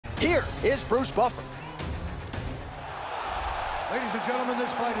Here is Bruce Buffer. Ladies and gentlemen, this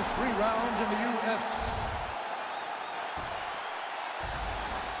fight is 3 rounds in the UFC.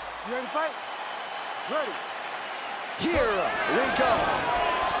 You ready to fight? Ready. Here we go.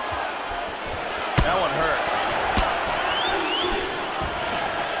 That one hurt.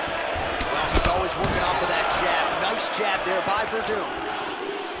 Well, he's always working off of that jab. Nice jab there by Verdun.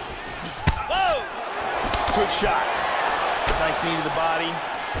 Whoa! Good shot. Nice knee to the body.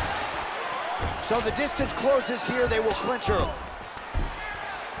 So the distance closes here. They will clinch early.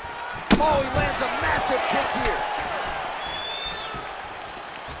 Oh, he lands a massive kick here.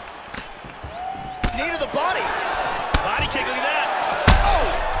 Knee to the body. Body kick, look at that. Oh!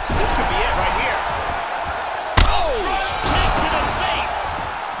 This could be it right here. Oh! Kick to the face.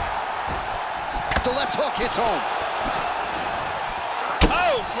 The left hook hits home.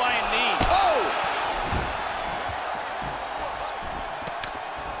 Oh, flying knee. Oh!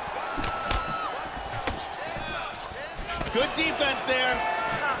 Good defense there.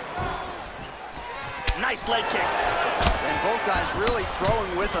 Nice leg kick. And both guys really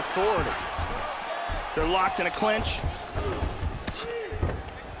throwing with authority. They're locked in a clinch.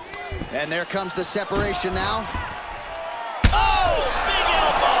 And there comes the separation now. Oh, big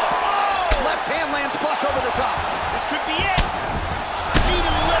elbow. Oh! Left hand lands flush over the top. This could be it. Knee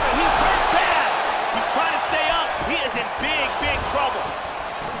to the liver. He's hurt bad. He's trying to stay up. He is in big, big trouble.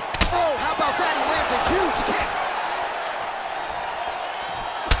 Oh, how about that? He lands a huge kick.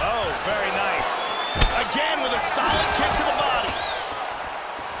 Oh, very nice. Again with a solid kick to the body.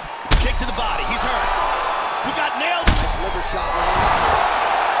 Kick to the body. He's hurt. He got nailed. Nice liver shot lands.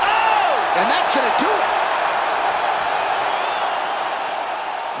 Oh! And that's gonna do it.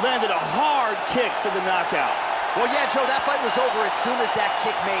 Landed a hard kick for the knockout. Well, yeah, Joe, that fight was over as soon as that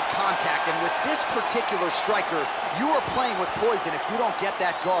kick made contact. And with this particular striker, you are playing with poison if you don't get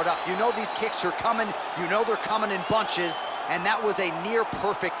that guard up. You know these kicks are coming. You know they're coming in bunches. And that was a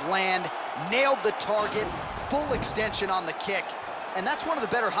near-perfect land. Nailed the target. Full extension on the kick. And that's one of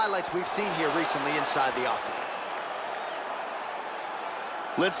the better highlights we've seen here recently inside the octagon.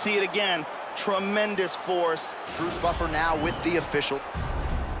 Let's see it again. Tremendous force. Bruce Buffer now with the official.